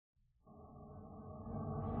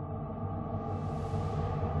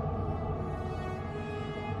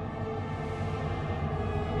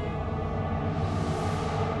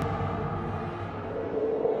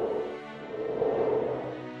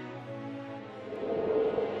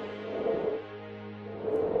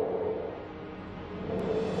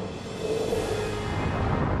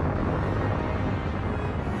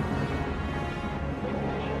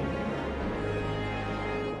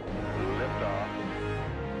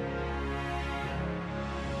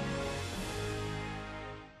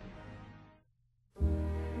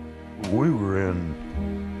We were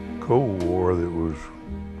in Cold War that was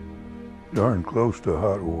darn close to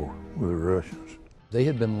hot war with the Russians. They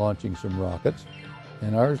had been launching some rockets,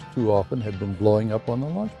 and ours too often had been blowing up on the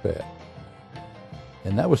launch pad.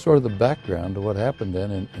 And that was sort of the background to what happened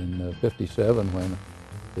then in 57 when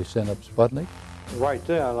they sent up Sputnik. Right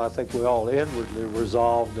then, I think we all inwardly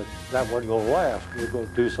resolved that that wasn't going to last. We were going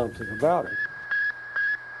to do something about it.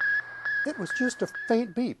 It was just a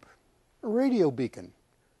faint beep, a radio beacon,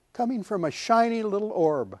 coming from a shiny little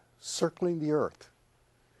orb circling the Earth.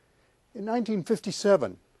 In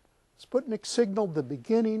 1957, Sputnik signaled the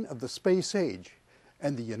beginning of the space age,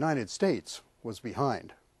 and the United States was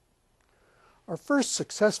behind. Our first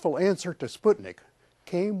successful answer to Sputnik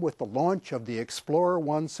came with the launch of the Explorer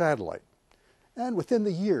 1 satellite, and within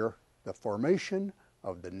the year, the formation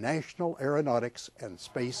of the National Aeronautics and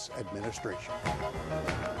Space Administration.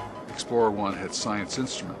 Explorer 1 had science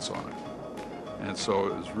instruments on it. And so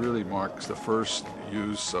it really marks the first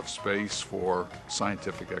use of space for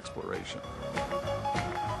scientific exploration.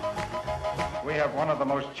 We have one of the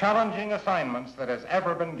most challenging assignments that has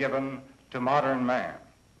ever been given to modern man.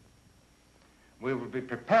 We will be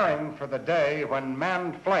preparing for the day when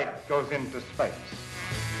manned flight goes into space.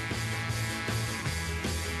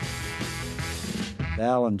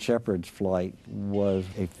 Alan Shepard's flight was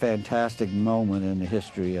a fantastic moment in the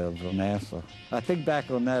history of NASA. I think back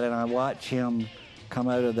on that and I watch him come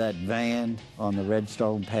out of that van on the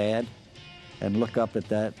Redstone pad and look up at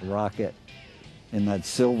that rocket in that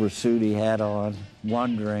silver suit he had on,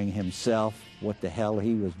 wondering himself what the hell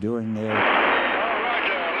he was doing there. Roger,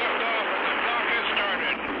 liftoff and the clock has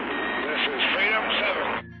started. This is Freedom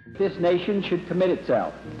 7. This nation should commit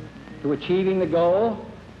itself to achieving the goal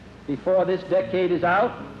before this decade is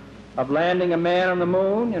out of landing a man on the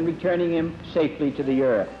moon and returning him safely to the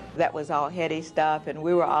Earth. That was all heady stuff, and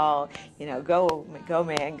we were all, go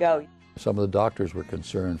man, go. Some of the doctors were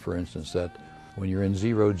concerned, for instance, that when you're in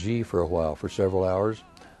zero G for a while, for several hours,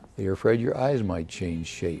 they're afraid your eyes might change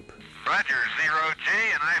shape. Roger, zero G,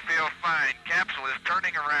 and I feel fine. Capsule is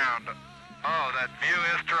turning around. Oh, that view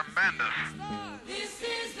is tremendous. This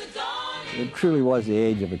is the dawn. It truly was the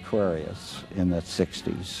age of Aquarius in the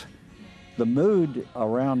 60s. The mood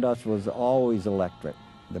around us was always electric.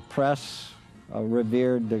 The press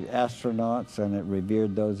revered the astronauts, and it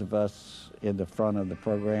revered those of us in the front of the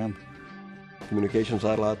program. Communication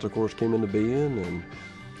satellites, of course, came into being, and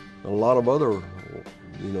a lot of other,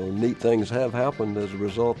 neat things have happened as a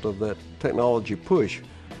result of that technology push.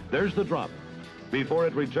 There's the drop. Before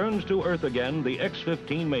it returns to Earth again, the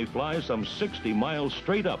X-15 may fly some 60 miles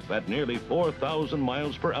straight up at nearly 4,000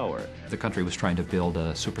 miles per hour. The country was trying to build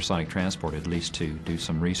a supersonic transport, at least to do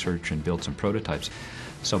some research and build some prototypes.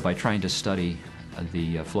 So by trying to study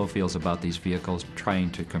the flow fields about these vehicles,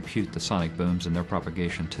 trying to compute the sonic booms and their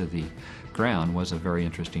propagation to the ground was a very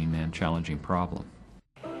interesting and challenging problem.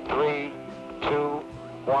 3, 2,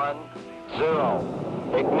 1,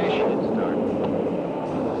 0. Ignition. Start.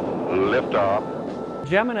 Liftoff.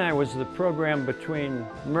 Gemini was the program between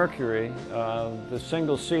Mercury, the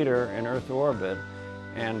single-seater in Earth orbit,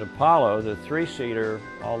 and Apollo, the three-seater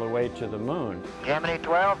all the way to the moon. Gemini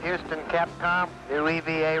 12, Houston, Capcom, new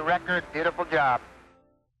EVA record, beautiful job.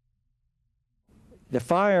 The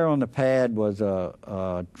fire on the pad was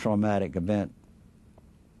a traumatic event.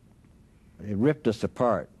 It ripped us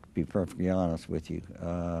apart, to be perfectly honest with you.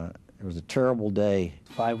 It was a terrible day.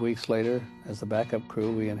 5 weeks later, as the backup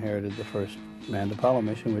crew, we inherited the first manned Apollo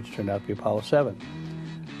mission, which turned out to be Apollo 7.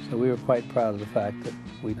 So we were quite proud of the fact that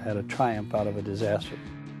we had a triumph out of a disaster.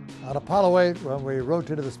 On Apollo 8, when we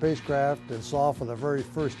rotated the spacecraft and saw for the very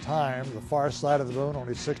first time the far side of the moon,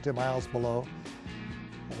 only 60 miles below,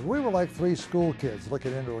 and we were like three school kids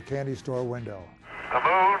looking into a candy store window. The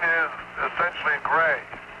moon is essentially gray,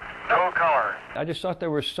 no color. I just thought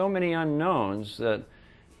there were so many unknowns that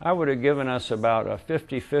I would have given us about a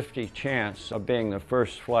 50-50 chance of being the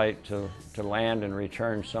first flight to land and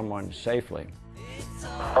return someone safely.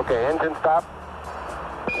 Okay, engine stop.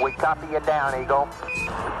 We copy you down, Eagle.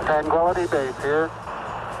 Tranquility Base here.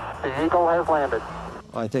 The Eagle has landed.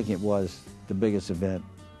 I think it was the biggest event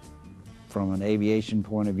from an aviation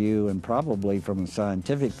point of view and probably from a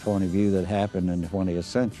scientific point of view that happened in the 20th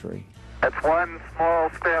century. That's one small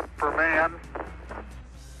step for man,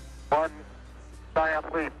 one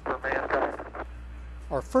giant leap for mankind.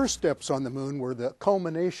 Our first steps on the moon were the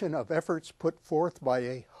culmination of efforts put forth by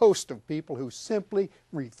a host of people who simply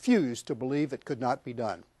refused to believe it could not be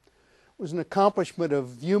done. It was an accomplishment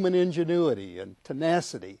of human ingenuity and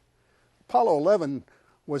tenacity. Apollo 11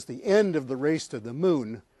 was the end of the race to the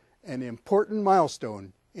moon, an important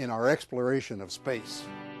milestone in our exploration of space.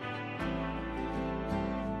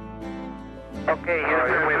 Okay,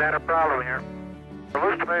 Houston, we've had a problem here. It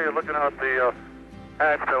looks to me you're looking out the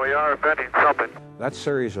hatch, so we are inventing something. That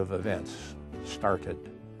series of events started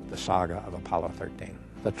the saga of Apollo 13.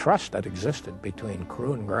 The trust that existed between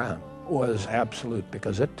crew and ground was absolute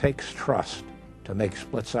because it takes trust to make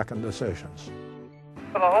split-second decisions.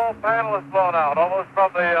 The whole panel is blown out, almost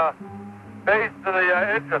from the base to the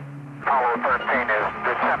engine. Apollo 13 is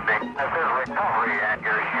descending. This is recovery, and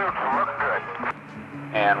your chutes look good.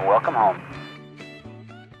 And welcome home.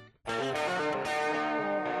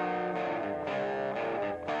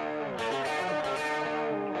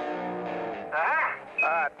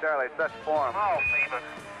 Charlie, set form. Oh, Stephen.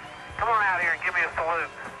 Come on out here and give me a salute.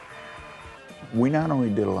 We not only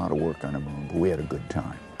did a lot of work on the moon, but we had a good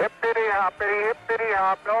time. Hippity hop,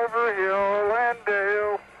 over hill and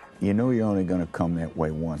hill. You know you're only going to come that way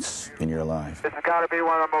once in your life. This has got to be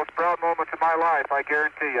one of the most proud moments of my life, I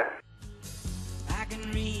guarantee you. I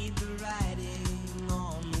can read the writing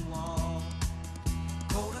on the wall.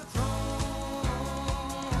 Kodachrome,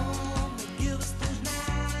 give us those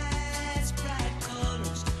nice bright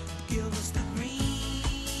colors. Give us the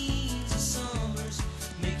greens of summers.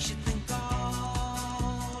 Makes you think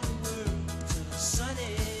all the world's a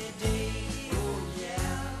sunny day. Oh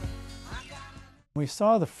yeah. We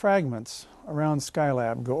saw the fragments around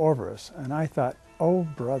Skylab go over us, and I thought, oh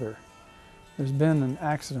brother, there's been an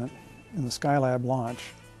accident in the Skylab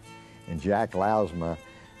launch. And Jack Lousma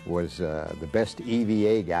was the best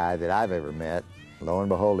EVA guy that I've ever met. Lo and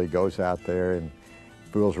behold, he goes out there and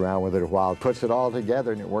fools around with it a while, puts it all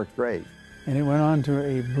together, and it worked great. And it went on to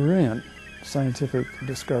a brilliant scientific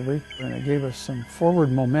discovery, and it gave us some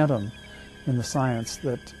forward momentum in the science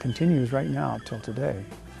that continues right now till today.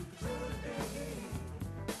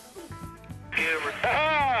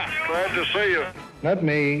 Glad to see you. Let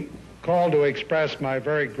me call to express my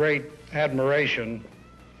very great admiration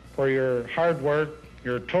for your hard work,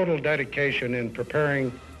 your total dedication in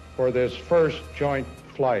preparing for this first joint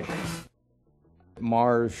flight.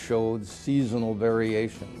 Mars showed seasonal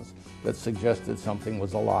variations that suggested something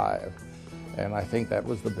was alive, and I think that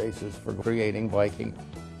was the basis for creating Viking.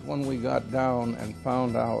 When we got down and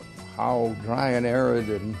found out how dry and arid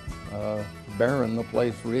and barren the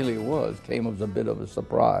place really was, came as a bit of a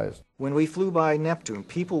surprise. When we flew by Neptune,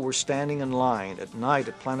 people were standing in line at night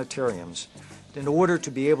at planetariums in order to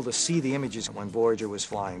be able to see the images when Voyager was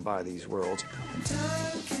flying by these worlds.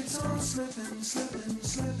 Time keeps on slipping, slipping,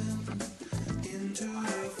 slipping into the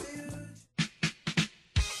future.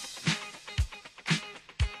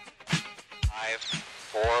 5,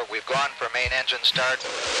 4, we've gone for main engine start. Off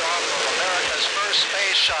of America's first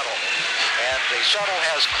space shuttle, and the shuttle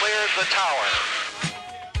has cleared the tower.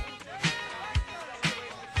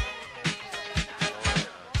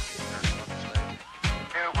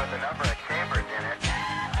 With a number of chambers in it.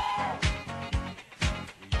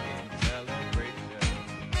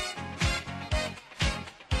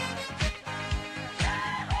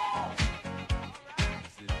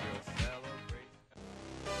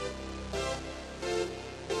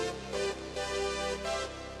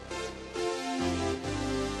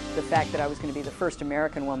 The fact that I was going to be the first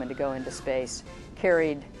American woman to go into space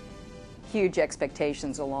carried huge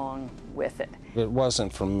expectations along with it. It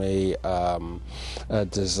wasn't for me a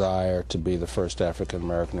desire to be the first African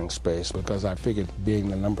American in space, because I figured being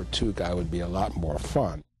the number 2 guy would be a lot more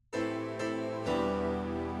fun.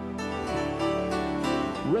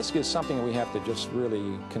 Risk is something we have to just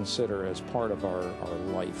really consider as part of our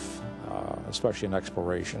life, especially in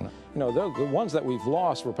exploration. You know, the ones that we've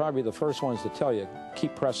lost were probably the first ones to tell you,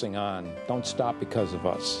 keep pressing on, don't stop because of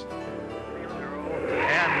us.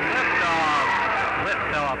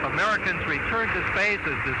 Liftoff. Americans return to space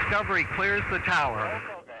as Discovery clears the tower.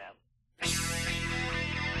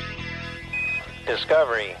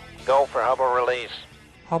 Discovery, go for Hubble release.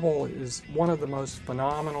 Hubble is one of the most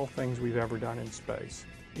phenomenal things we've ever done in space.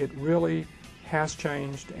 It really has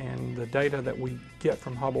changed, and the data that we get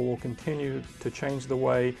from Hubble will continue to change the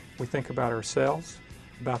way we think about ourselves,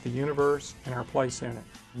 about the universe, and our place in it.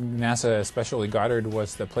 NASA, especially Goddard,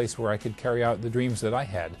 was the place where I could carry out the dreams that I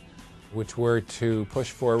had, which were to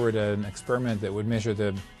push forward an experiment that would measure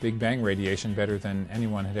the Big Bang radiation better than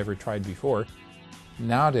anyone had ever tried before.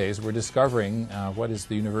 Nowadays, we're discovering what is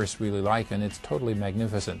the universe really like, and it's totally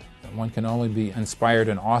magnificent. One can only be inspired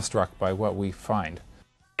and awestruck by what we find.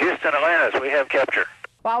 Houston, Atlantis, we have capture.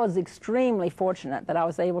 Well, I was extremely fortunate that I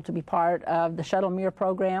was able to be part of the Shuttle Mir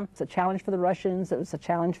program. It's a challenge for the Russians, it was a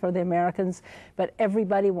challenge for the Americans, but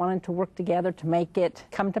everybody wanted to work together to make it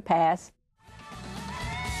come to pass.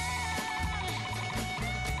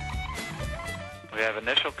 We have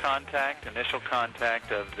initial contact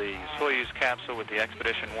of the Soyuz capsule with the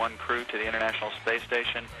Expedition 1 crew to the International Space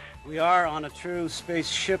Station. We are on a true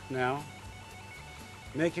spaceship now,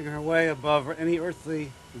 making our way above any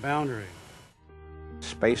earthly boundary.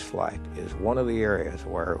 Spaceflight is one of the areas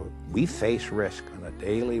where we face risk on a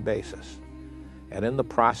daily basis. And in the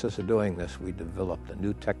process of doing this, we develop the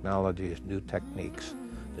new technologies, new techniques,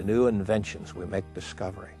 the new inventions. We make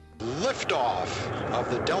discovery. Liftoff of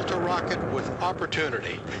the Delta rocket with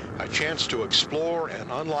Opportunity, a chance to explore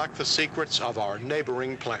and unlock the secrets of our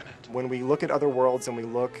neighboring planet. When we look at other worlds and we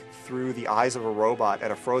look through the eyes of a robot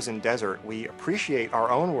at a frozen desert, we appreciate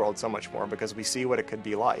our own world so much more because we see what it could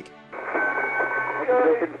be like.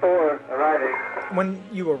 Expedition 4 arriving. When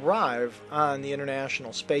you arrive on the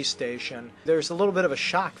International Space Station, there's a little bit of a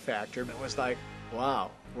shock factor. It was like,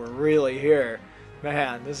 wow, we're really here.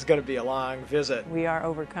 Man, this is going to be a long visit. We are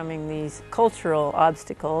overcoming these cultural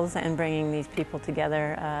obstacles and bringing these people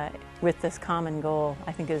together with this common goal,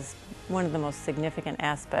 I think is one of the most significant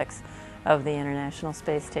aspects of the International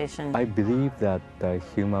Space Station. I believe that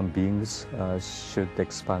human beings should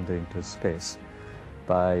expand into space.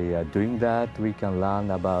 By doing that, we can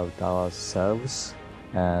learn about ourselves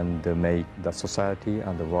and make the society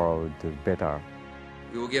and the world better.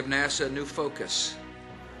 We will give NASA a new focus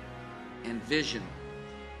and vision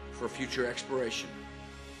for future exploration,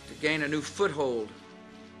 to gain a new foothold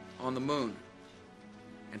on the moon,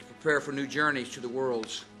 and to prepare for new journeys to the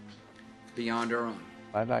worlds beyond our own.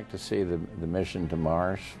 I'd like to see the mission to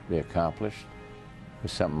Mars be accomplished. It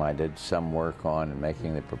was something I did some work on in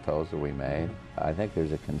making the proposal we made. I think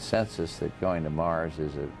there's a consensus that going to Mars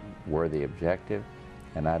is a worthy objective,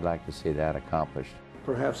 and I'd like to see that accomplished.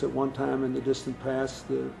 Perhaps at one time in the distant past,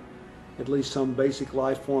 at least some basic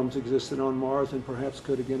life forms existed on Mars and perhaps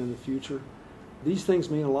could again in the future. These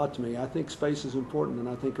things mean a lot to me. I think space is important, and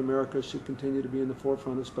I think America should continue to be in the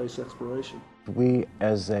forefront of space exploration. We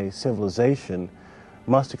as a civilization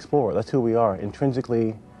must explore. That's who we are.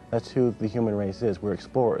 Intrinsically, that's who the human race is. We're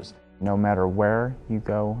explorers. No matter where you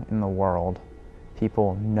go in the world,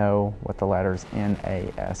 people know what the letters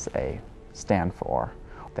NASA stand for.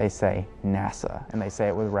 They say NASA, and they say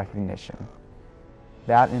it with recognition.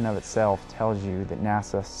 That in and of itself tells you that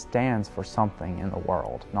NASA stands for something in the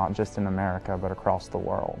world, not just in America, but across the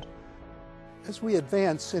world. As we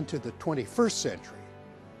advance into the 21st century,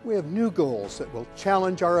 we have new goals that will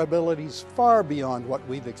challenge our abilities far beyond what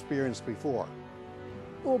we've experienced before.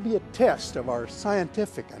 It will be a test of our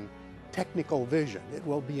scientific and technical vision. It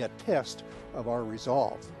will be a test of our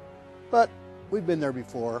resolve. But we've been there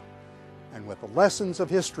before, and with the lessons of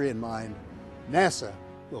history in mind, NASA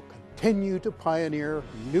will continue to pioneer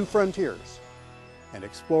new frontiers and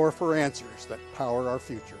explore for answers that power our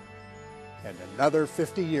future. And another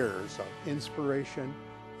 50 years of inspiration,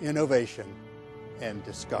 innovation, and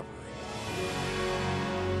discovery.